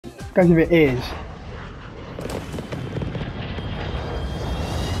Because if it is,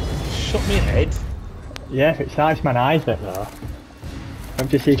 Shut me head. yeah, if it's Iceman Isaac though.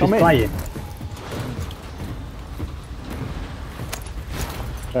 Don't you see if he's Come in. playing?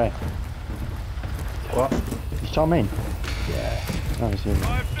 Right. What? Is Tom in? Yeah. No, he's in.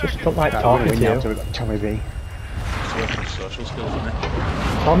 Just don't like Right, talking we're to now, you. so we've got Tommy B. So some social skills, isn't it?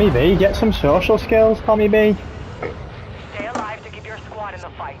 Tommy B, get some social skills, Tommy B. Stay alive to keep your squad in the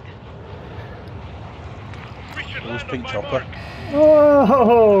fight. Who's Pink Chopper?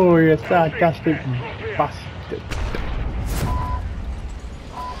 Oh, you sarcastic bastard.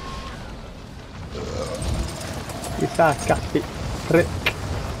 You sarcastic prick.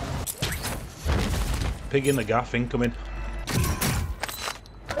 Pig in the gaff incoming.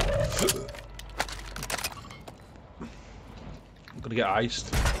 I'm gonna get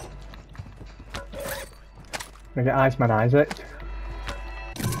iced. We get Iceman Isaac.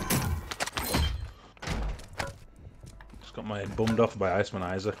 Just got my head bummed off by Iceman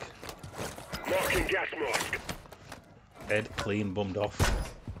Isaac. Marking gas mask. Head clean bummed off.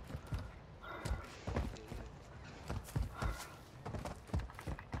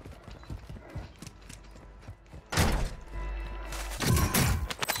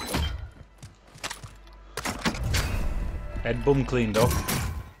 Head bum cleaned off.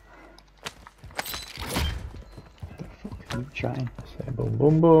 You chatting? Say boom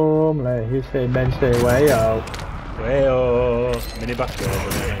boom boom, like you say men stay away, oh. Way-oh. Mini back over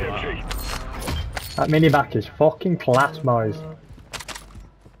there. That mini back is fucking class, boys.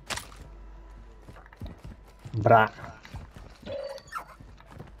 Brat.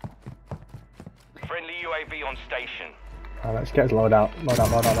 Friendly UAV on station. Right, let's get his load out. Load out,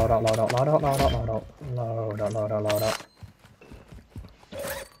 load out, load out, load out, load out, load out, load out. Load out, load out, load out.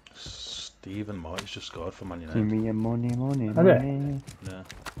 Stephen Marty's just scored for Man Give United. me your money, money, Has it? money. Yeah.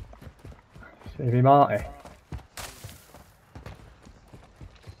 Stevie Marty.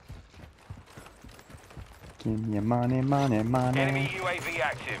 Give me your money, money, Enemy money. UAV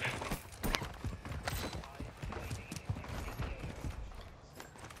active.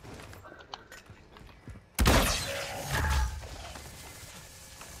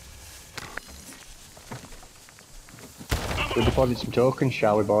 We'll deposit some tokens,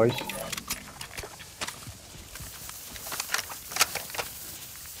 shall we, boys?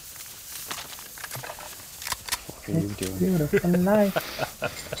 What are you doing? Beautiful life.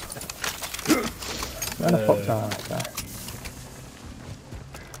 Where the fuck's that guy?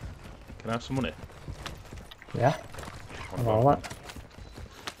 Can I have some money? Yeah? One All back. that.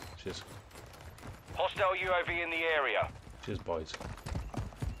 Cheers. Hostile UAV in the area. Cheers, boys.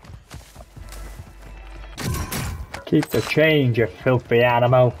 Keep the change, you filthy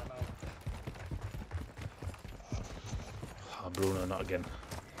animal. Oh, Bruno, not again.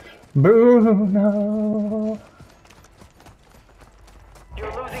 Bruno.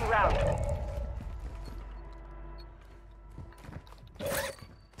 You're losing round.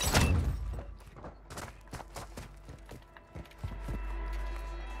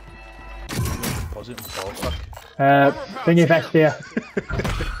 Deposit and fall back. Thingy vest here.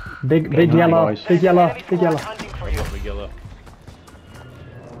 Big on, yellow, boys. big yellow, Enemy big squad yellow. hunting for I've you. got the yellow.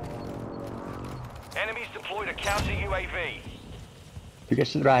 Enemies deployed a counter UAV. You get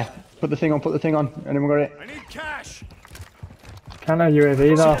to the right. Put the thing on, put the thing on. Anyone got it? I need cash. Kind of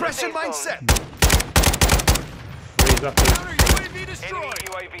UAV though. Suppression mindset. Freeze up. Counter UAV Enemy destroyed.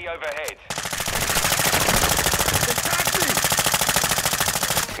 UAV overhead. Attack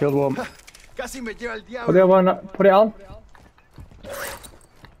Killed one. me. Casi me lleva el Put diablo. the other one, put it on.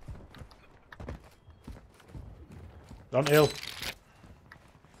 On hill.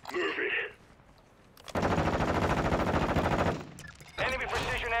 Enemy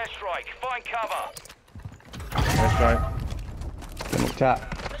precision airstrike. Find cover. Nice try. Get looked at.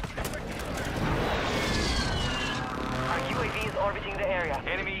 Our UAV is orbiting the area.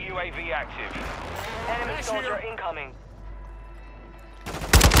 Enemy UAV active. Enemy soldier incoming.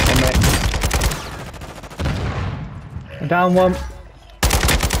 Down one.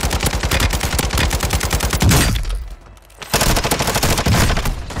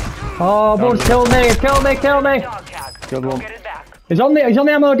 Oh, one, kill me, kill me, kill me. Dog tag. Killed Go one. get it back. He's on the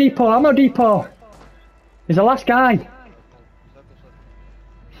ammo depot, He's the last guy.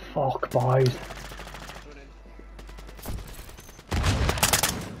 Fuck, boys.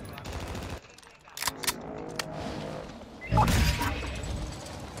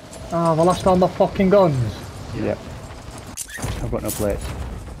 Oh, I lost all my fucking guns. Yep. I've got no plates.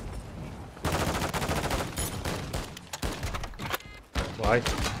 Why?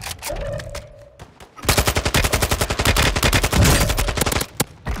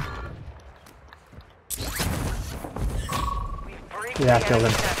 Yeah, I the killed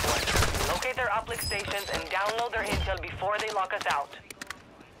enemy him. network. Locate their uplink stations and download their intel before they lock us out.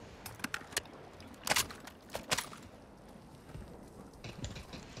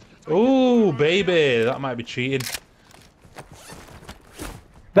 Ooh, baby, that might be cheating.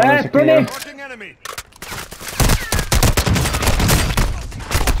 There, Brunny! Marking enemy.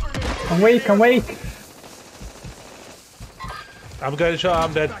 I'm weak, I'm weak. I'm getting shot.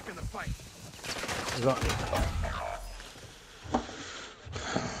 I'm dead. Back in the fight. Is that-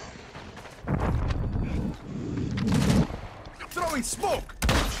 Throwing smoke.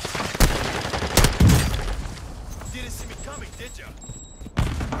 Didn't see me coming, did ya?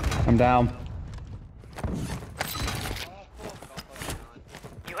 I'm down.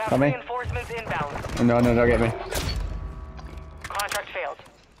 You have Tommy? reinforcements inbound. No, no, don't get me. Contract failed.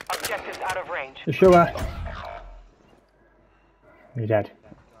 Objectives out of range. You sure? You're dead.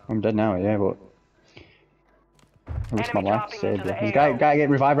 I'm dead now, yeah, but I risked my Enemy life to dropping save into you. the There's a AO. guy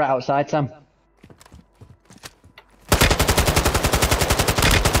getting revived right outside, Sam.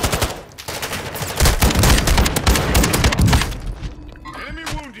 Enemy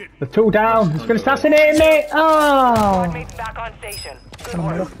wounded. The two down. He's gonna assassinate me. Oh. Squadmates back on station. Good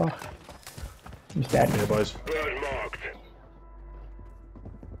work. He's dead. Yeah, boys. Bird marked.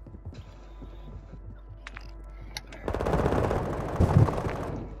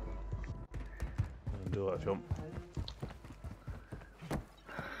 Do that jump.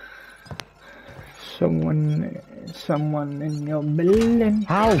 Someone in your building.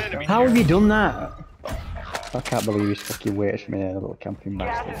 How? How have you done that? I can't believe he's fucking waited for me, a little camping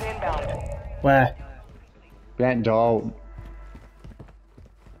Gas bastard. is inbound. Where? Behind the door.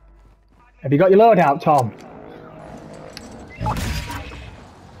 Have you got your loadout, Tom?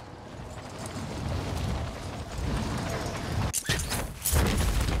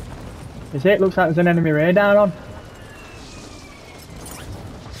 Is it? Looks like there's an enemy radar on.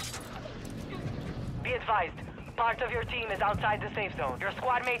 Be advised, part of your team is outside the safe zone. Your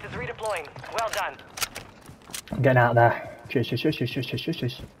squad mate is redeploying. Well done. I'm getting out there. Cheers.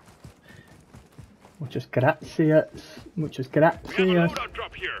 Muchas gracias. Muchas We have a gracias. loadout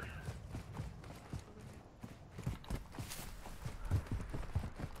drop here.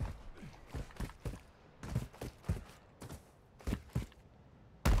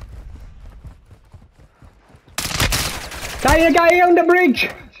 Guy on the bridge!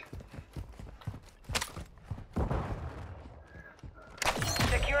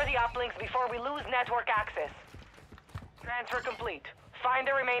 Secure the uplinks before we lose network access. Transfer complete. Find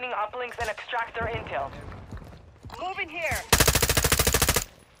the remaining uplinks and extract their intel. Moving here.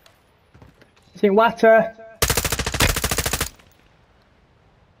 It's in water.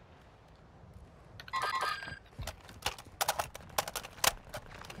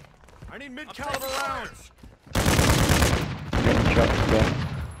 I need mid-caliber rounds. Getting shot, yeah.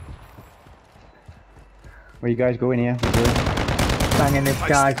 Where you guys going here? We're good. Banging this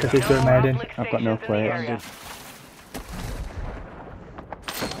guy because he's doing made in. Uplink I've got no stations in the plate. area.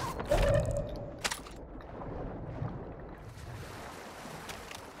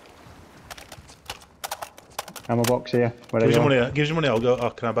 Ammo box here. Where are Gives you you? money. Gives you money. I'll go. Oh,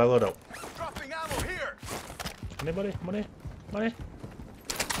 can I buy a loadout? Dropping ammo here. Anybody? Money?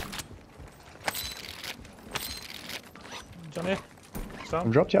 Johnny? I've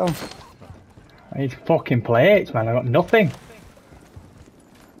Sam? dropped it all. I need fucking plates, man. I got nothing.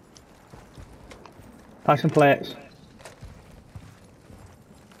 Buy some plates.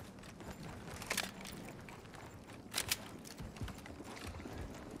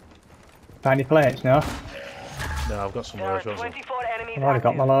 Buy any plates, no? No, I've got some There are loads. I 24 enemies I've already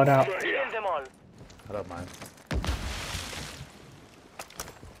got my active. loadout. Kill them all. don't mind.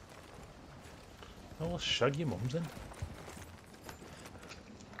 Oh, well, shag your mums in.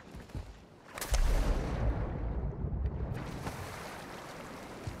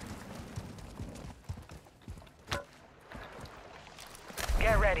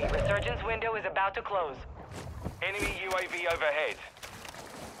 Get ready. Resurgence window is about to close. Enemy UAV overhead.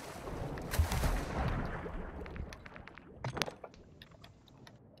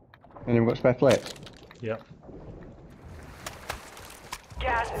 Anyone got spare plates? Yeah.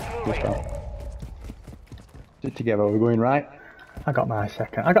 Gas is Just moving. down. Sit together, we're going right. I got my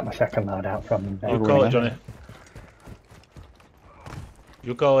second loadout from them. You Everyone call it, there. Johnny.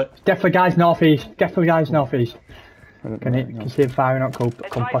 You call it. Definitely guys northeast. Definitely guys northeast. I don't Can know. you can see him firing on Advise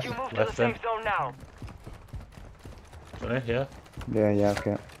compass? you move to the Left then. safe zone now. Johnny, yeah. Yeah,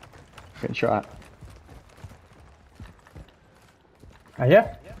 okay. Getting shot at. Are you?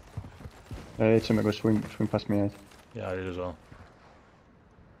 Something go swing past my head. Yeah, I did as well.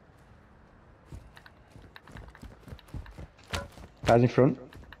 Guys in front.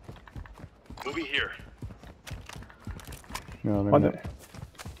 Moving here. No, they're What not. the?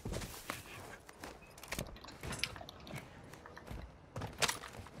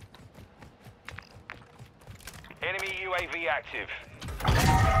 Enemy UAV active.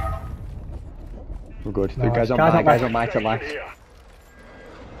 We're good. No, The guys on guys my, on guys my- on my to left.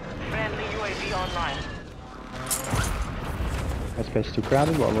 Friendly UAV online. That space is too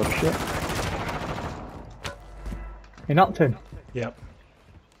crowded, what a load of shit. You knocked him. Yep.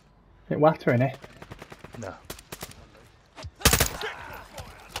 Bit wetter, innit? No.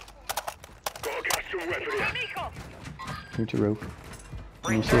 Gotta got some weapon here. Move to roof.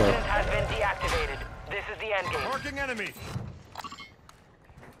 Can you see Resurgence her? has been deactivated. This is the end game. Marking enemy.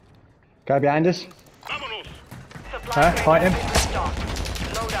 Guy behind us. Vámonos. Supply fight him. stock.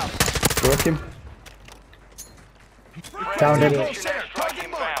 Load up. Broke him. Downed him. Mission airstrike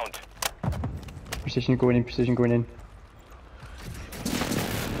inbound. Precision going in, precision going in.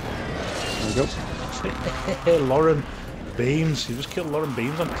 There we go. Hey, Lauren Beams. You just killed Lauren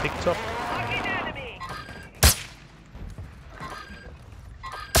Beams on TikTok.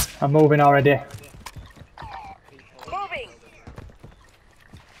 I'm moving already. Moving.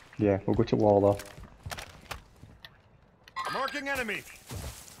 Yeah, we'll go to wall though. Marking enemy.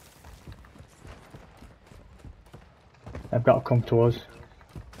 They've got to come to us.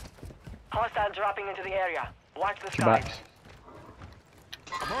 Hostile dropping into the area. Watch the Two skies. backs.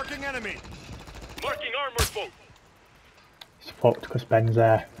 Marking enemy. Marking armored boat. It's fucked because Ben's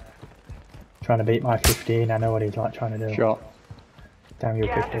there. Trying to beat my 15. I know what he's like trying to do. Shot. Damn you,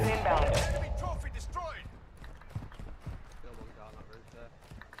 Gas is 15. inbound. Enemy trophy destroyed.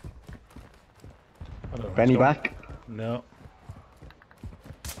 I don't know. Benny Let's go. back. No.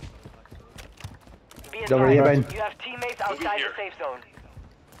 Be Over here, advised, Ben. you have teammates outside the safe zone.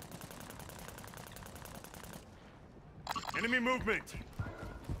 Enemy movement.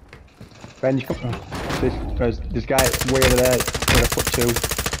 Ben, you come. This guy way over there. Got a foot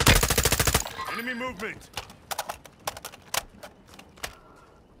two. Enemy movement.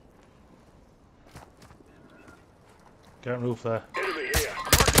 Get on roof there. Enemy here.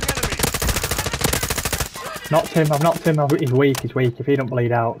 Marking enemy. Knocked him, I've knocked him. He's weak, he's weak. If he don't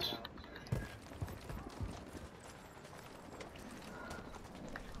bleed out.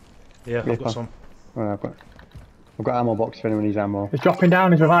 Yeah, I've Yeah, got pal. some. Oh, no, I've got ammo box if anyone needs ammo. He's dropping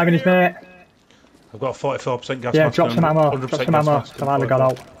down, he's reviving his mate. I've got a 44% gas Yeah, mask. drop and some ammo. 100% Drop some gas ammo. mask and I've either got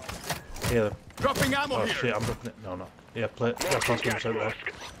out. Yeah. Dropping ammo Oh here. shit, I'm dropping it. No, no. Yeah, play gas mask 100% there.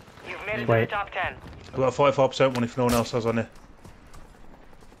 You've made it to Wait. the top 10. I've got a 44% one if no one else has on it.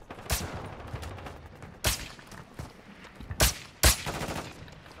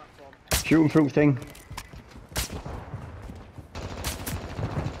 Shoot him through thing.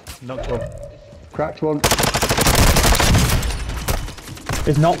 Knocked one. Cracked one.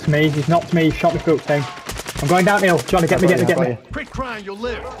 He's knocked me, he shot me through thing. I'm going downhill. Johnny, get me, get me, get me. Quit crying, you'll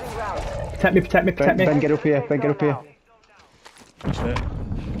live. Protect me, protect me, protect me. Ben, get up here. Ben, get up here. That's it.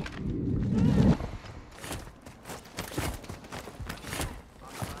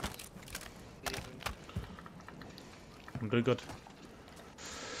 I'm doing good.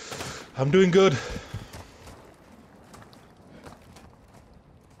 I'm doing good.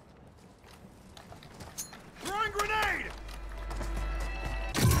 Throwing grenade.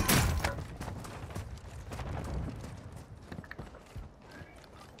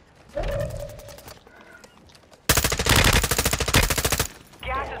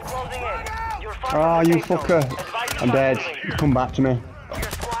 Gas is closing in. You're far Oh, from the you safe zone. fucker. Advise you I'm start dead. moving. Come back to me.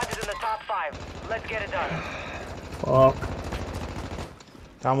 Your squad is in the top 5. Let's get it done. Fuck.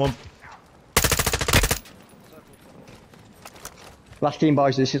 Down one. Last team,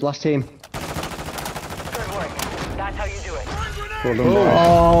 boys. This is last team. Good work. That's how you do it. Well done, boys.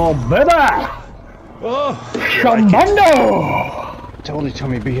 Oh, baby! Oh! Commando! Told you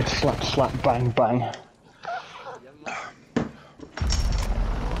Tommy B a slap, slap, bang, bang.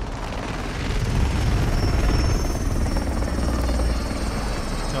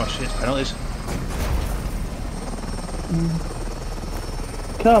 Oh shit, penalties.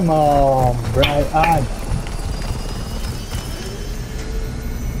 Come on, Brighton.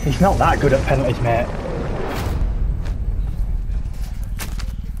 He's not that good at penalties, mate.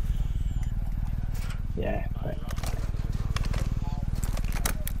 Yeah. Right.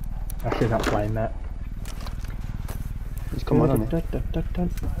 Actually, not playing, mate. He's coming on, hasn't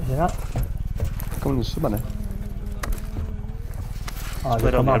Is he not? he? Coming on, sub on it. Oh,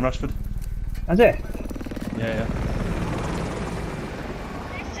 Played on come game, on. Rashford. Has it? Yeah, yeah.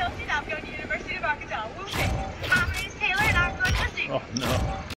 Chelsea University of Arkansas. Wu Taylor and I'm going to Oh no.